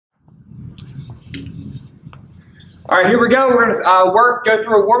All right, here we go. We're gonna go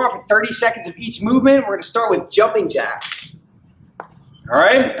through a warm-up for 30 seconds of each movement. We're gonna start with jumping jacks. All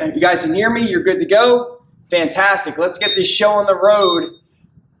right, if you guys can hear me, you're good to go. Fantastic, let's get this show on the road.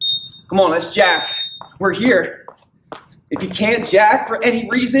 Come on, let's jack. We're here. If you can't jack for any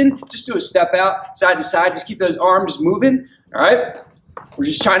reason, just do a step out, side to side. Just keep those arms moving, all right? We're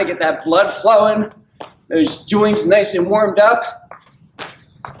just trying to get that blood flowing, those joints nice and warmed up.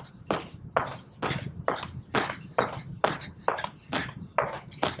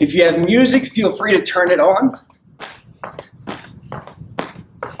 If you have music, feel free to turn it on.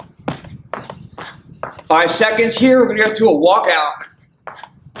 5 seconds here, we're gonna go to a walkout.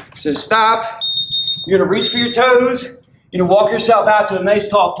 So stop, you're gonna reach for your toes, you're gonna walk yourself out to a nice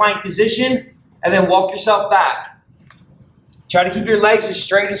tall plank position, and then walk yourself back. Try to keep your legs as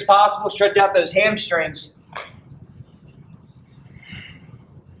straight as possible, stretch out those hamstrings.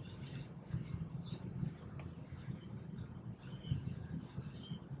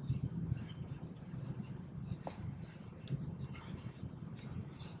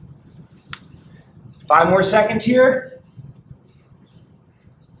 Five more seconds here.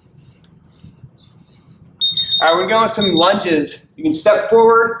 All right, we're going with some lunges. You can step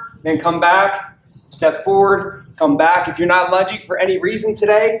forward, then come back. Step forward, come back. If you're not lunging for any reason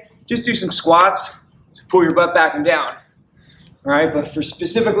today, just do some squats. So pull your butt back and down. All right, but for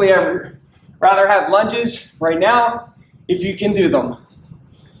specifically, I'd rather have lunges right now if you can do them.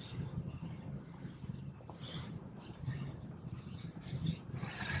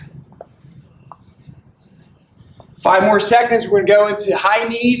 Five more seconds, we're gonna go into high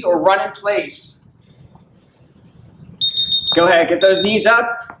knees or run in place. Go ahead, get those knees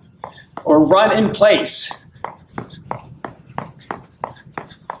up or run in place.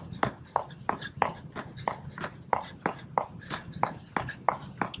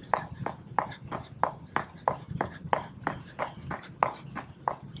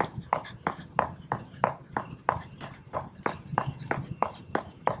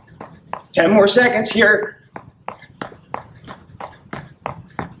 Ten more seconds here.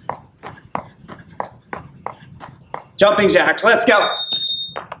 Jumping jacks, let's go.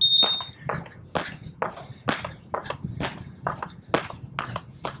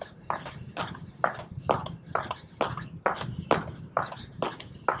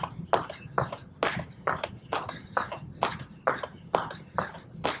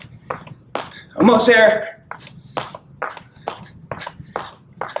 Almost there.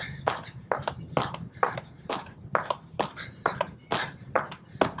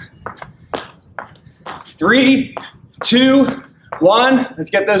 Three, 2, 1, let's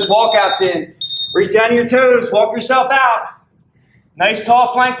get those walkouts in. Reach down to your toes, walk yourself out. Nice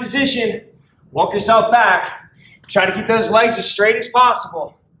tall plank position. Walk yourself back. Try to keep those legs as straight as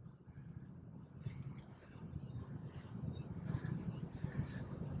possible.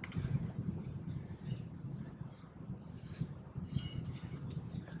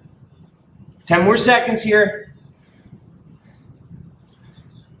 Ten more seconds here.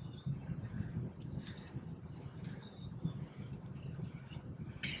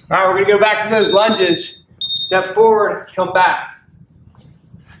 All right, we're gonna go back to those lunges. Step forward, come back.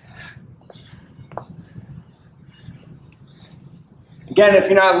 Again, if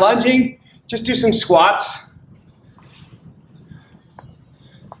you're not lunging, just do some squats.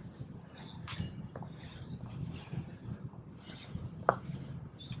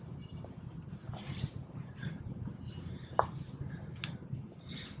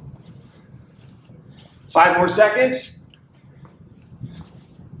 Five more seconds.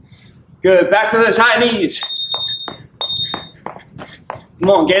 Good, back to those high knees. Come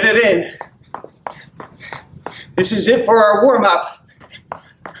on, get it in. This is it for our warm-up.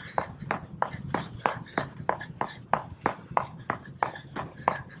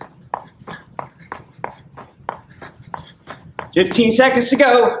 $15 seconds to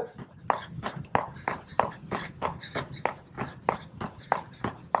go.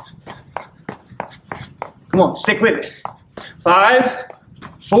 Come on, stick with it. 5,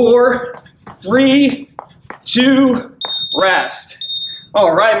 4, 3, 2, rest.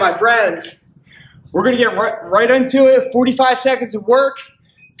 All right, my friends. We're gonna get right into it. 45 seconds of work,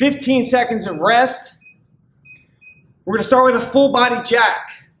 15 seconds of rest. We're gonna start with a full body jack.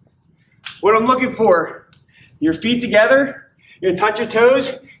 What I'm looking for, your feet together, you're gonna touch your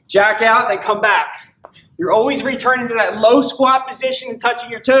toes, jack out, then come back. You're always returning to that low squat position and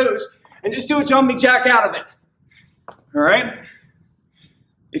touching your toes, and just do a jumping jack out of it. All right?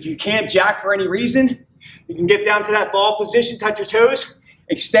 If you can't jack for any reason, you can get down to that ball position, touch your toes,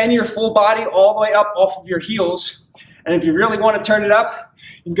 extend your full body all the way up off of your heels. And if you really want to turn it up,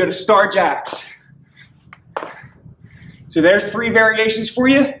 you can go to star jacks. So there's 3 variations for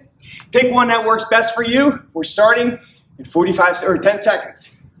you. Pick one that works best for you. We're starting in 10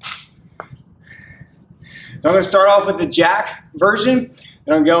 seconds. So I'm going to start off with the jack version,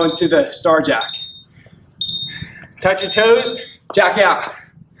 and I'm going to the star jack. Touch your toes, jack out,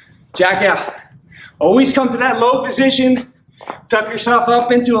 jack out. Always come to that low position. Tuck yourself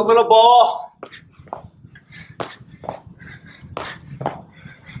up into a little ball.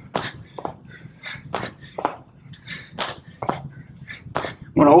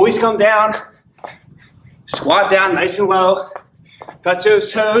 Want to always come down, squat down nice and low, touch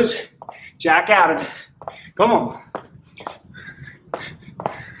those toes, jack out of it. Come on.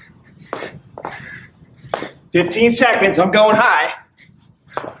 15 seconds, I'm going high.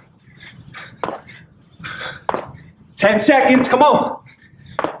 10 seconds, come on.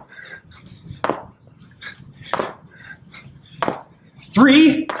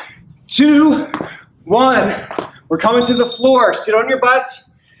 3, 2, 1. We're coming to the floor. Sit on your butts.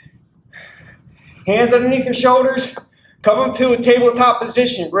 Hands underneath your shoulders. Come up to a tabletop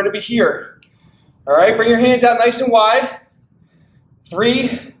position. We're going to be here. All right, bring your hands out nice and wide.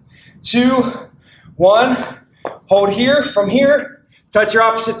 3, 2, 1. Hold here. From here, touch your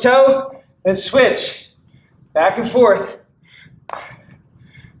opposite toe and switch. Back and forth.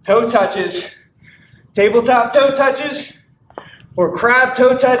 Toe touches. Tabletop toe touches or crab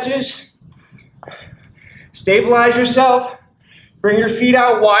toe touches. Stabilize yourself. Bring your feet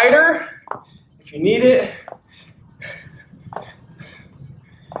out wider if you need it.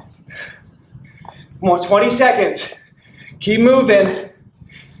 Come on, 20 seconds. Keep moving.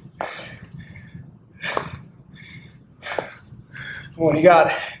 Come on, you got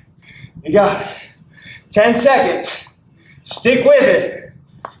it. You got it. 10 seconds. Stick with it.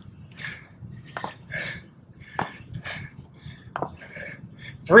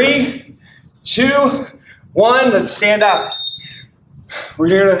 Three, 2, 1. Let's stand up. We're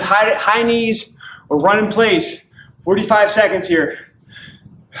going to high knees or run in place. 45 seconds here.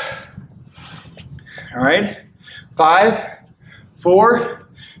 All right. 5, 4,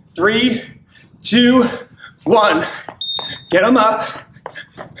 3, 2, 1. Get them up.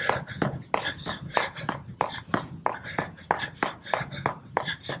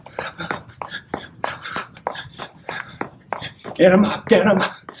 Get them up, get them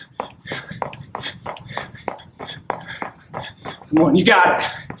up. Come on, you got it.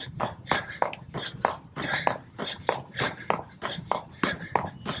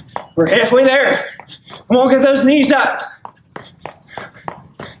 We're halfway there. Come on, get those knees up.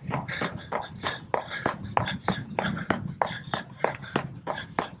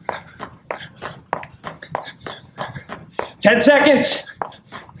 Ten seconds.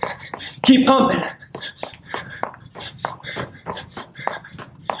 Keep pumping.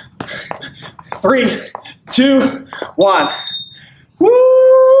 3, 2, 1. Woo!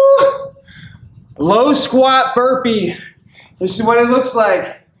 Low squat burpee. This is what it looks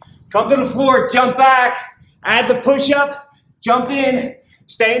like. Come to the floor, jump back, add the push-up, jump in,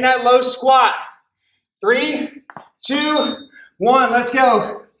 stay in that low squat. 3, 2, 1, let's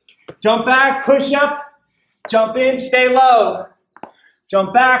go. Jump back, push up, jump in, stay low.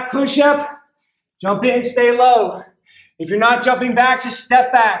 Jump back, push up, jump in, stay low. If you're not jumping back, just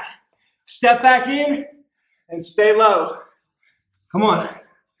step back. Step back in and stay low. Come on,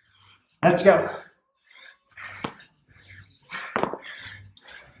 let's go.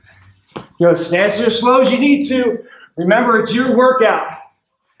 Go as fast or as slow as you need to. Remember, it's your workout.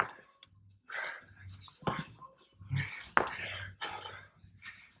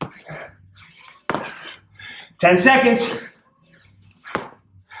 Ten seconds.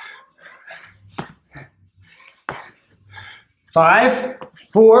 5,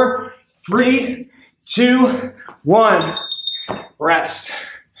 4, 3, 2, 1. Rest.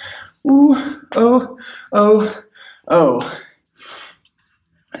 Ooh, oh, oh, oh.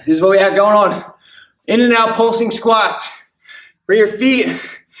 This is what we have going on. In and out pulsing squats. Bring your feet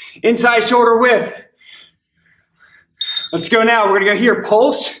inside shoulder width. Let's go now. We're gonna go here.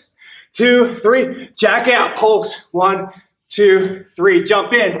 Pulse, 2, 3. Jack out. Pulse. 1, 2, 3.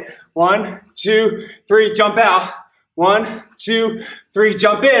 Jump in. 1, 2, 3. Jump out. 1, 2, 3.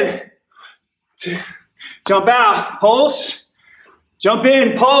 Jump in. 2, jump out. Pulse. Jump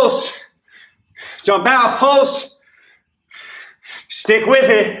in. Pulse. Jump out. Pulse. Stick with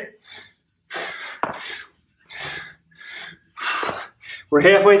it. We're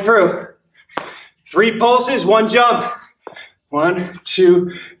halfway through. 3 pulses, 1 jump. 1,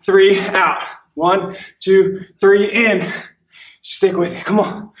 2, 3, out. 1, 2, 3, in. Stick with it. Come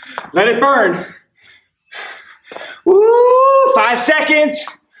on. Let it burn. Woo! 5 seconds.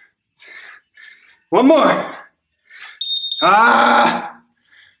 1 more. Ah.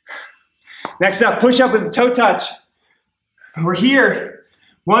 Next up, push up with the toe touch. We're here.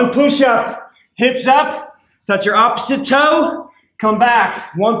 One push up, hips up, touch your opposite toe, come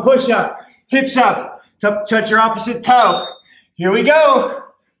back. One push up, hips up, touch your opposite toe. Here we go.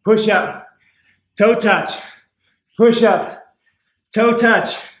 Push up, toe touch, push up, toe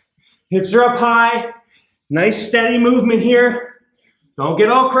touch. Hips are up high. Nice steady movement here. Don't get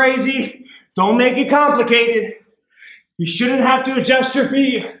all crazy. Don't make it complicated. You shouldn't have to adjust your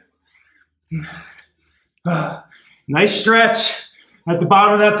feet. Nice stretch at the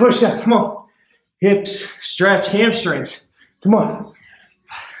bottom of that push-up. Come on. Hips, stretch, hamstrings. Come on.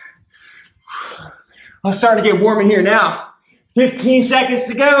 I'm starting to get warm in here now. 15 seconds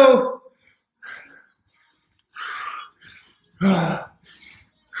to go.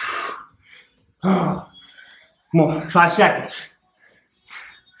 Come on, 5 seconds.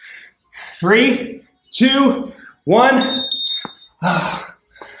 3, 2, 1. How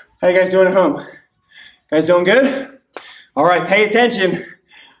you guys doing at home? Guys doing good? All right, pay attention.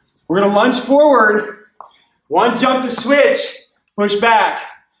 We're gonna lunge forward. One jump to switch, push back.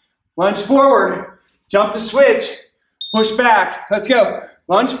 Lunge forward, jump to switch, push back. Let's go.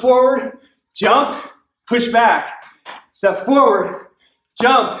 Lunge forward, jump, push back. Step forward,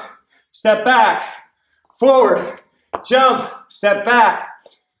 jump, step back. Forward, jump, step back.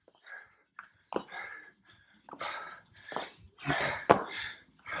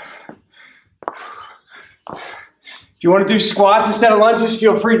 If you want to do squats instead of lunges,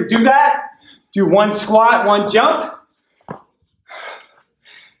 feel free to do that. Do one squat, one jump.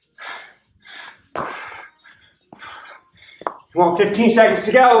 Come on, 15 seconds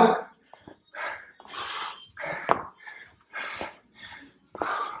to go.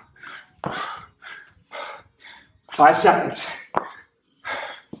 Five seconds.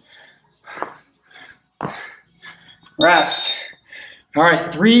 Rest. All right,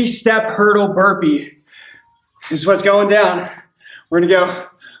 3-step hurdle burpee. This is what's going down. We're gonna go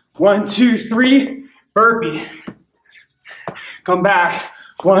 1, 2, 3, burpee. Come back.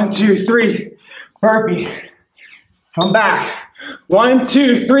 1, 2, 3, burpee. Come back. 1,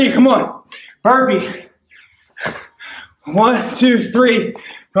 2, 3, come on. Burpee. 1, 2, 3,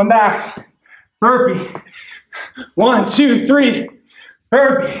 come back. Burpee. 1, 2, 3,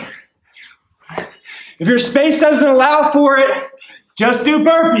 burpee. If your space doesn't allow for it, just do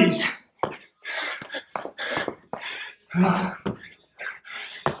burpees.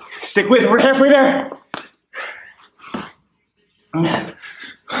 Stick with it, we're halfway there.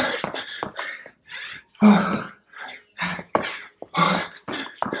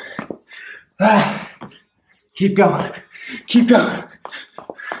 Keep going, keep going.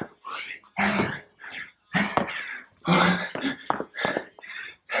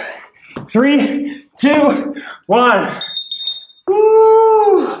 3, 2, 1.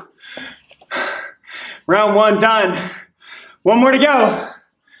 Woo! Round 1 done. One more to go.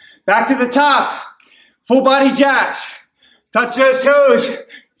 Back to the top. Full body jacks. Touch those toes.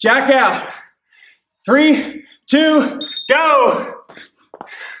 Jack out. 3, 2, go.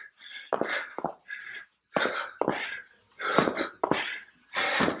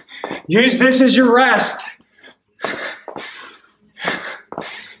 Use this as your rest.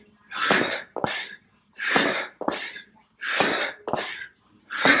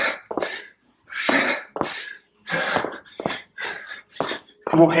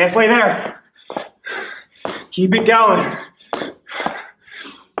 Come on, halfway there. Keep it going.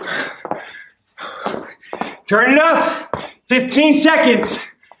 Turn it up. 15 seconds.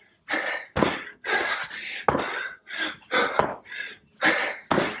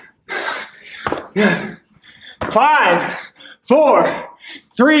 Yeah. 5, 4,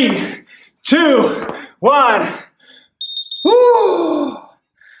 3, 2, 1. Woo!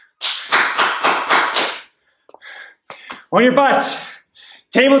 On your butts.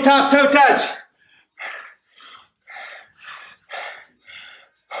 Tabletop toe touch.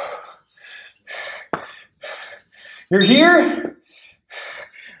 You're here.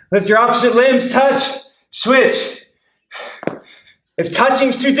 Lift your opposite limbs, touch, switch. If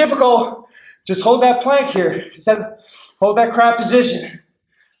touching's too difficult, just hold that plank here. Just hold that crab position.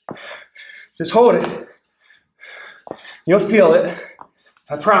 Just hold it. You'll feel it.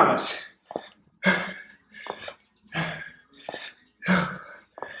 I promise.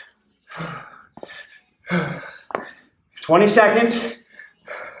 20 seconds.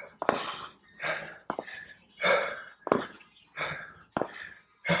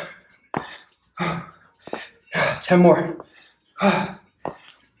 Ten more.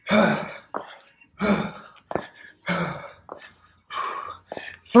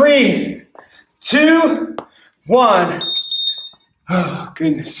 3, 2, 1. Oh,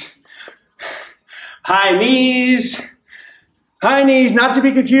 goodness. High knees. High knees, not to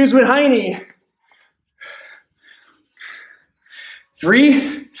be confused with high knee.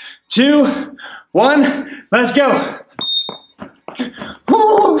 3, 2, 1, let's go.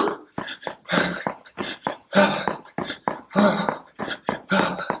 Woo.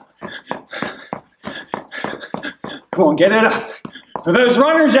 Come on, get it up. For those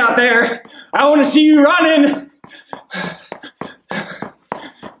runners out there, I want to see you running.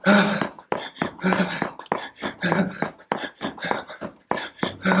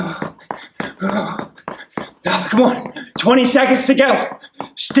 Come on, 20 seconds to go.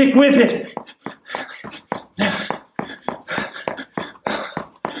 Stick with it.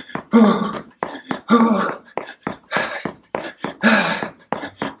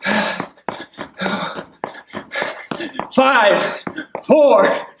 5,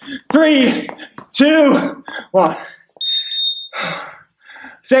 4, 3, 2, 1.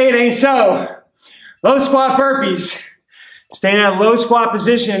 Say it ain't so. Low squat burpees. Stay in that low squat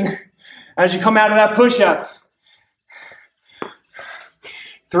position as you come out of that push-up.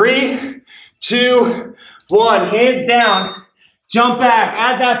 3, 2, 1. Hands down. Jump back.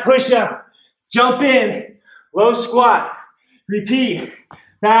 Add that push-up. Jump in. Low squat. Repeat.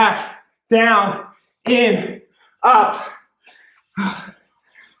 Back, down, in, up.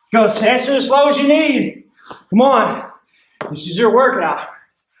 Go as fast or as slow as you need. Come on. This is your workout.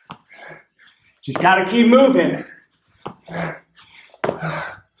 Just got to keep moving.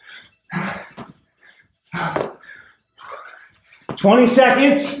 20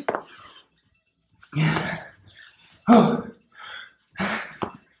 seconds.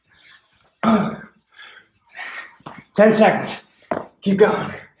 10 seconds. Keep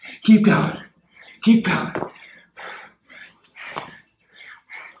going. Keep going. Keep going.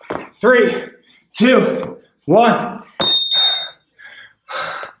 3, 2, 1.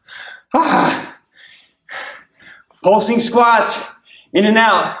 Pulsing squats, in and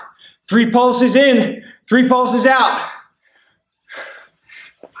out. 3 pulses in, 3 pulses out.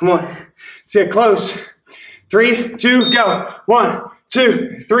 Come on, let's get close. 3, 2, go. 1,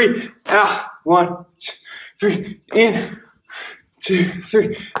 2, 3, out. 1, 2, 3, in. 2,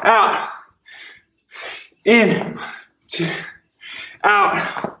 3, out. In, 2,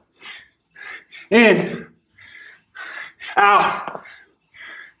 out. In, out.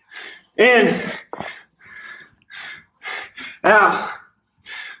 In, out.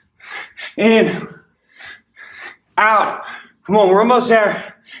 In, out. Come on, we're almost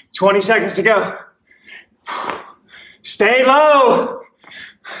there. 20 seconds to go. Stay low.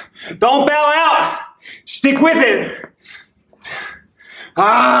 Don't bail out. Stick with it.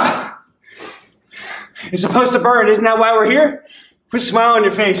 It's supposed to burn. Isn't that why we're here? Put a smile on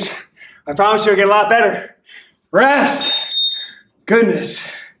your face. I promise you'll get a lot better. Rest. Goodness.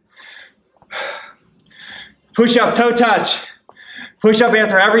 Push up, toe touch. Push up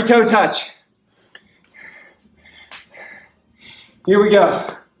after every toe touch. Here we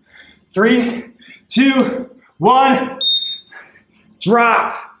go. 3, 2, 1.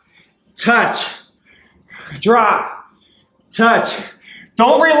 Drop. Touch. Drop. Touch.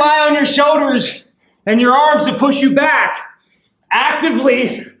 Don't rely on your shoulders and your arms to push you back.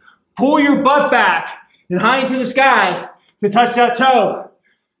 Actively pull your butt back and high into the sky to touch that toe.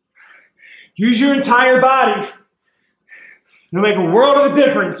 Use your entire body. It'll make a world of a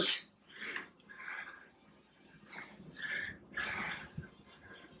difference.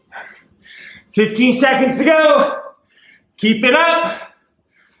 $15 seconds to go. Keep it up.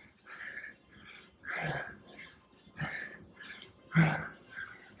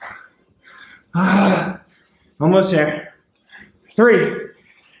 Almost there. 3,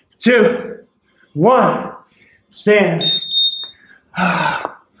 2, 1. Stand.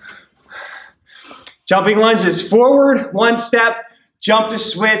 Jumping lunges. Forward, 1 step, jump to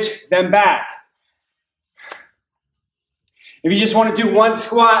switch, then back. If you just want to do 1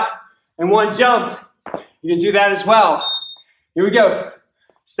 squat and 1 jump, you can do that as well. Here we go.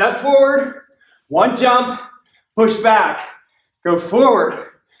 Step forward, 1 jump, push back. Go forward,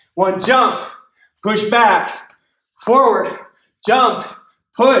 1 jump, push back. Forward, jump,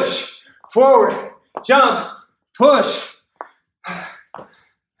 push. Forward, jump, push.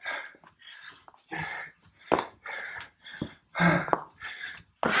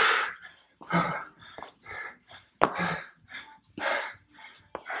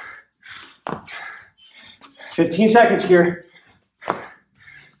 $15 seconds here.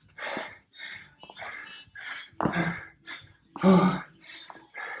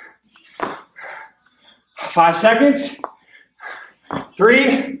 5 seconds.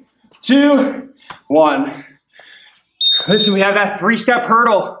 3, 2, 1. Listen, we have that 3-step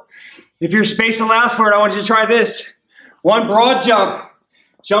hurdle. If your space allows for it, I want you to try this. 1 broad jump.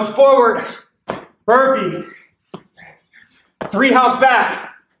 Jump forward. Burpee. 3 hops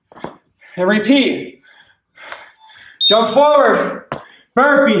back. And repeat. Jump forward.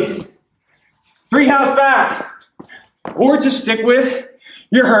 Burpee. 3 hops back. Or just stick with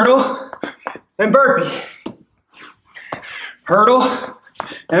your hurdle and burpee. Hurdle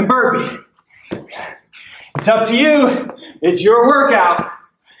and burpee. It's up to you. It's your workout.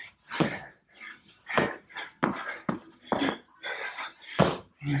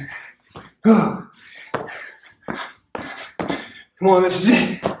 Come on, this is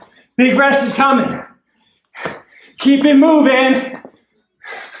it. Big rest is coming. Keep it moving.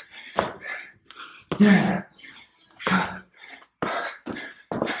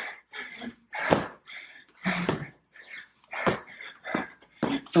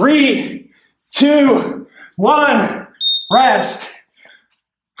 3, 2, 1, rest.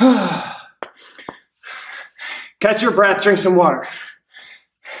 Catch your breath, drink some water.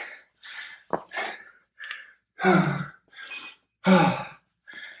 How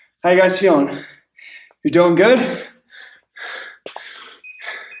you guys feeling? You're doing good?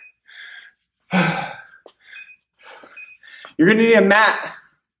 You're gonna need a mat.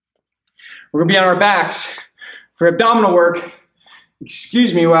 We're gonna be on our backs for abdominal work.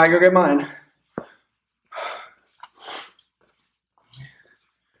 Excuse me while I go get mine.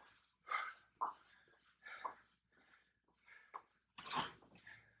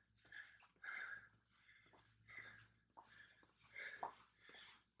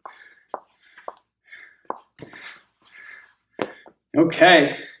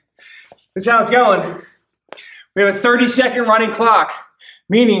 Okay, this is how it's going. We have a 30-second running clock,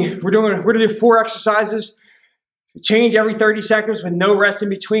 meaning we're gonna do 4 exercises, change every 30 seconds with no rest in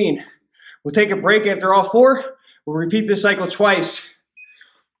between. We'll take a break after all 4. We'll repeat this cycle twice.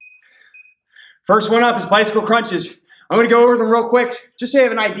 First one up is bicycle crunches. I'm gonna go over them real quick, just so you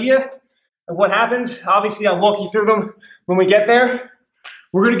have an idea of what happens. Obviously, I'll walk you through them when we get there.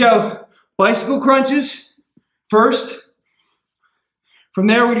 We're gonna go bicycle crunches first. From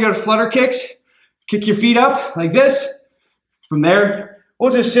there, we're gonna go to flutter kicks. Kick your feet up like this. From there,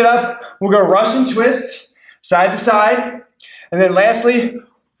 we'll just sit up. We'll go Russian twists, side to side. And then lastly,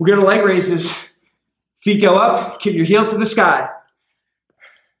 we'll go to leg raises. Feet go up, keep your heels to the sky.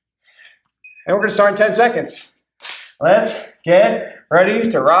 And we're gonna start in 10 seconds. Let's get ready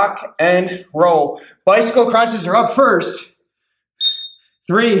to rock and roll. Bicycle crunches are up first.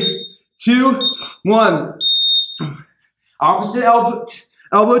 3, 2, 1. Opposite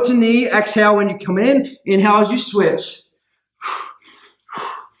elbow to knee. Exhale when you come in. Inhale as you switch.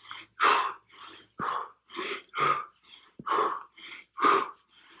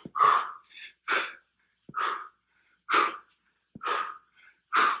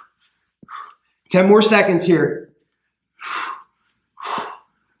 Ten more seconds here.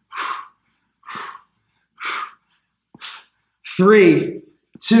 3,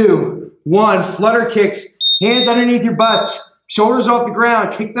 2, 1. Flutter kicks. Hands underneath your butts. Shoulders off the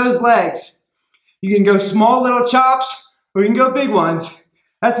ground. Kick those legs. You can go small little chops or you can go big ones.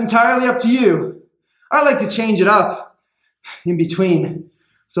 That's entirely up to you. I like to change it up in between.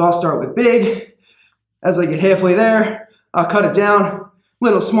 So I'll start with big. As I get halfway there, I'll cut it down.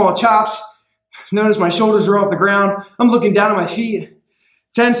 Little small chops. Notice my shoulders are off the ground. I'm looking down at my feet.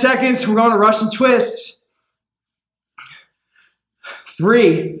 10 seconds. We're going to Russian twists.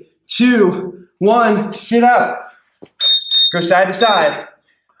 3, 2, 1. Sit up. Go side to side.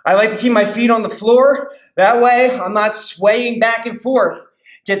 I like to keep my feet on the floor. That way, I'm not swaying back and forth.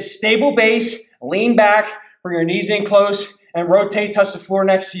 Get a stable base, lean back, bring your knees in close, and rotate, touch the floor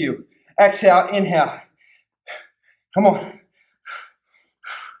next to you. Exhale, inhale. Come on.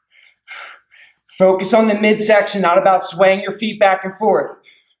 Focus on the midsection, not about swaying your feet back and forth.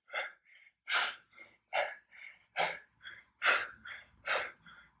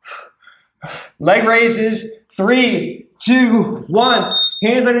 Leg raises. 3, 2, 1.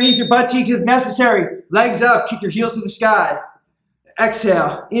 Hands underneath your butt cheeks if necessary. Legs up. Kick your heels to the sky.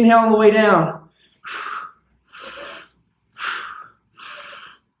 Exhale. Inhale on the way down.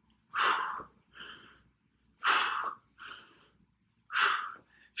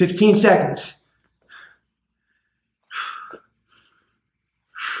 "15 seconds.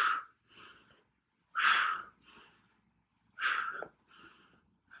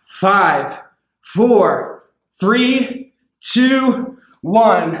 5, 4, 3, 2,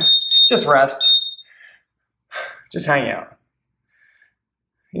 1. Just rest. Just hang out.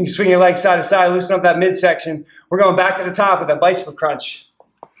 You can swing your legs side to side, loosen up that midsection. We're going back to the top with that bicycle crunch.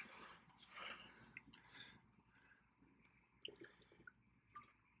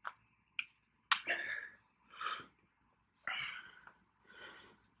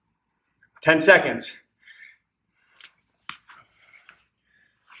 10 seconds.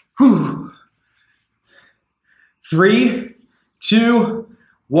 Whew. 3, 2,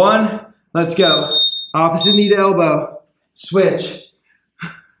 1, let's go. Opposite knee to elbow. Switch.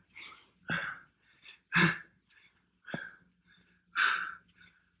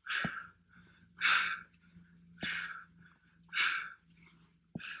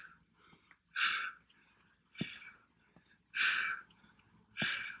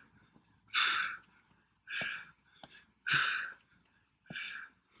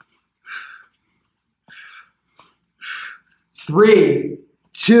 Three,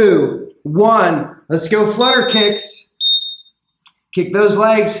 2, 1. Let's go flutter kicks. Kick those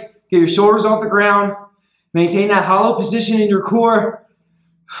legs. Get your shoulders off the ground. Maintain that hollow position in your core.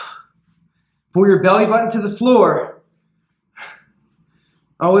 Pull your belly button to the floor.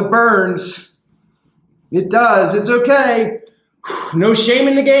 Oh, it burns. It does. It's okay. No shame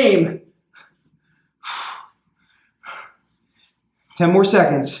in the game. 10 more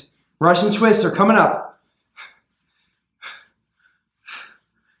seconds. Russian twists are coming up.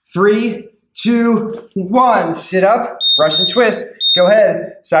 3, 2, 1. Sit up, Russian twist. Go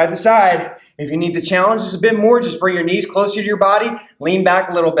ahead, side to side. If you need to challenge this a bit more, just bring your knees closer to your body. Lean back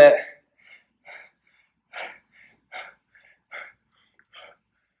a little bit.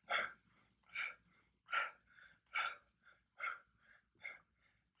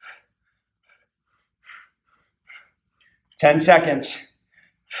 Ten seconds.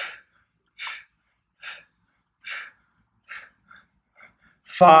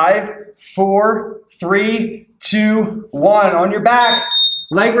 5, 4, 3, 2, 1. On your back,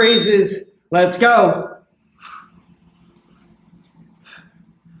 leg raises. Let's go.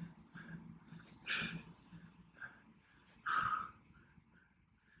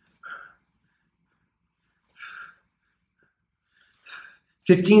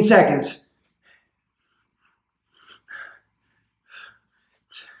 Fifteen seconds.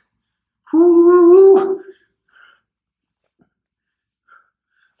 Woo.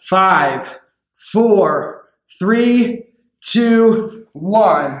 5, 4, 3, 2,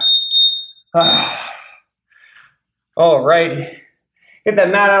 1. All righty. Get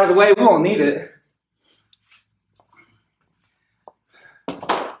that mat out of the way. We won't need it.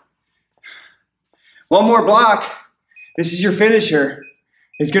 One more block. This is your finisher.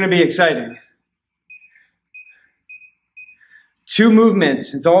 It's going to be exciting. 2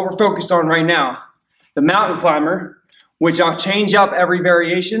 movements. It's all we're focused on right now. The mountain climber, which I'll change up every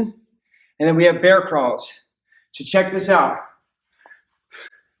variation. And then we have bear crawls. So check this out.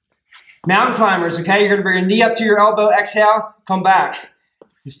 Mountain climbers, okay? You're gonna bring your knee up to your elbow, exhale, come back.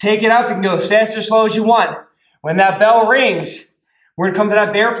 Just take it up, you can go as fast or slow as you want. When that bell rings, we're gonna come to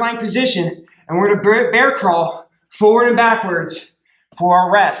that bear plank position and we're gonna bear crawl forward and backwards for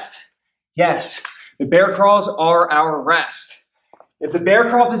our rest. Yes, the bear crawls are our rest. If the bear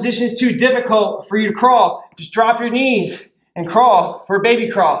crawl position is too difficult for you to crawl, just drop your knees and crawl for a baby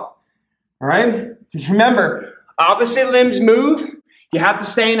crawl. All right? Just remember, opposite limbs move. You have to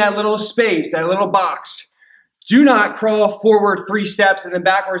stay in that little space, that little box. Do not crawl forward 3 steps and then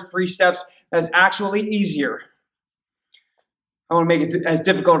backwards 3 steps. That's actually easier. I want to make it as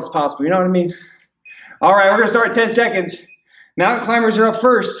difficult as possible. You know what I mean? All right, we're going to start in 10 seconds. Mountain climbers are up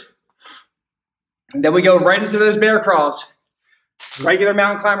first. And then we go right into those bear crawls. Regular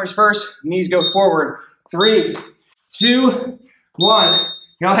mountain climbers first, knees go forward. 3, 2, 1.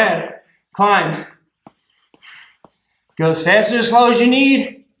 Go ahead, climb. Go as fast or as slow as you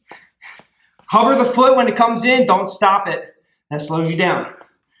need. Hover the foot when it comes in, don't stop it. That slows you down.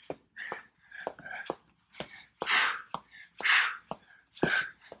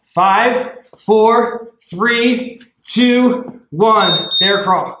 Five, 4, 3, 2, 1. Bear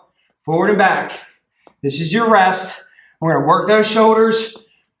crawl. Forward and back. This is your rest. We're going to work those shoulders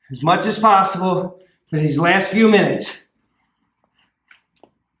as much as possible for these last few minutes.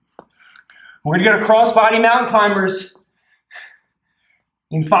 We're going to go to cross-body mountain climbers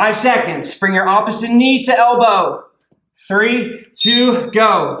in 5 seconds. Bring your opposite knee to elbow. 3, 2,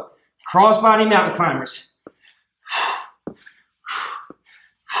 go. Cross-body mountain climbers.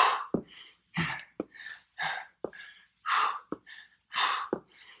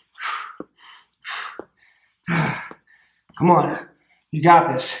 Come on, you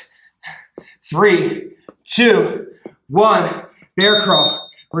got this. 3, 2, 1. Bear crawl.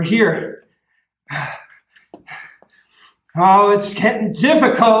 We're here. Oh, it's getting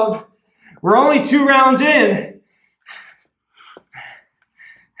difficult. We're only 2 rounds in.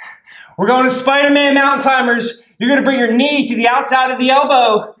 We're going to Spider-Man mountain climbers. You're going to bring your knee to the outside of the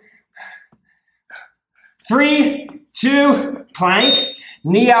elbow. 3, 2, plank,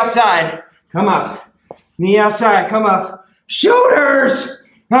 knee outside. Come up. Knee outside, come up. Shoulders!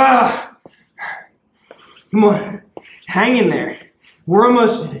 Ah. Come on, hang in there. We're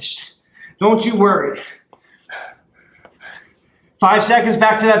almost finished. Don't you worry. 5 seconds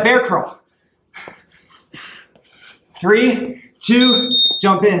back to that bear crawl. 3, 2,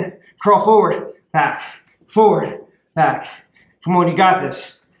 jump in. Crawl forward, back, forward, back. Come on, you got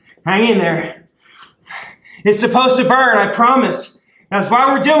this. Hang in there. It's supposed to burn, I promise. That's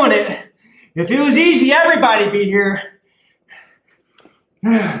why we're doing it. If it was easy, everybody'd be here.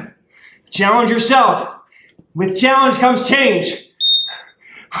 Challenge yourself. With challenge comes change.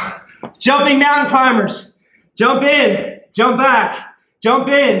 Jumping mountain climbers. Jump in, jump back, jump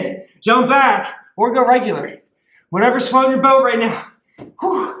in, jump back, or go regular. Whatever's floating your boat right now.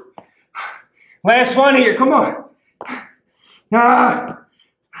 Whew. Last one here, come on.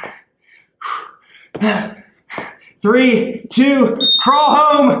 3, 2, crawl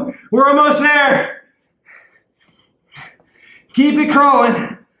home. We're almost there. Keep it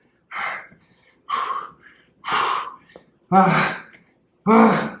crawling.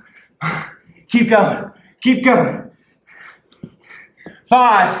 Keep going. Keep going.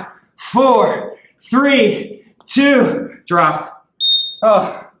 5, 4, 3, 2, drop.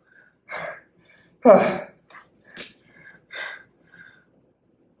 Oh.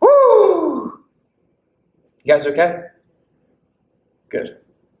 Woo! You guys okay? Good.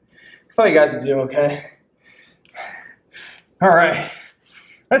 I thought you guys would do okay. All right.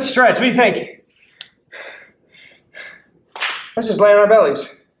 Let's stretch. What do you think? Let's just lay on our bellies.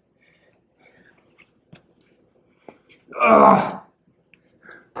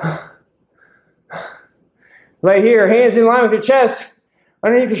 Lay here, hands in line with your chest,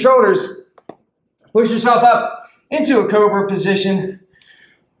 underneath your shoulders. Push yourself up into a cobra position.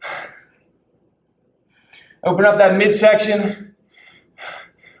 Open up that midsection.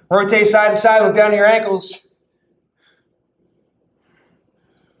 Rotate side to side, look down at your ankles.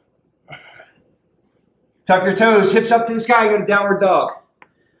 Tuck your toes, hips up to the sky, go to downward dog.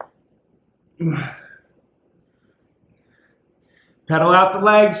 Pedal out the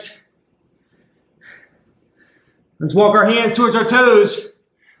legs. Let's walk our hands towards our toes.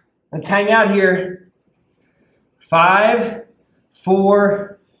 Let's hang out here. 5,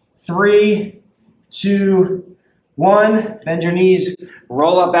 4, 3, 2, 1. Bend your knees,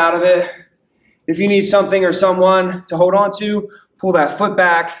 roll up out of it. If you need something or someone to hold on to, pull that foot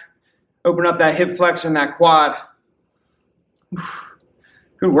back. Open up that hip flexor and that quad.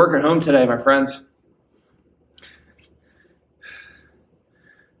 Good work at home today, my friends.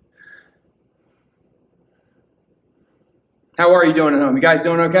 How are you doing at home? You guys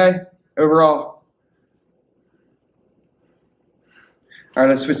doing okay overall? All right,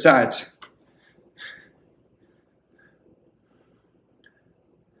 let's switch sides.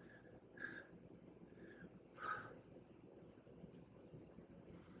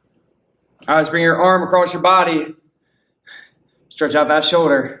 All right, let's bring your arm across your body. Stretch out that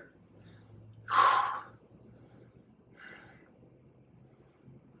shoulder.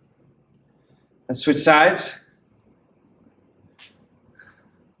 Let's switch sides.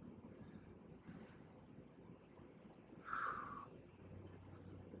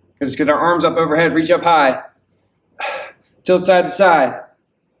 Just get our arms up overhead, reach up high. Tilt side to side.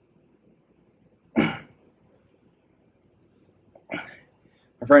 My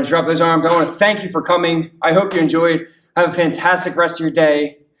friends, drop those arms. I want to thank you for coming. I hope you enjoyed. Have a fantastic rest of your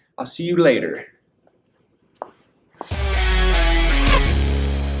day. I'll see you later.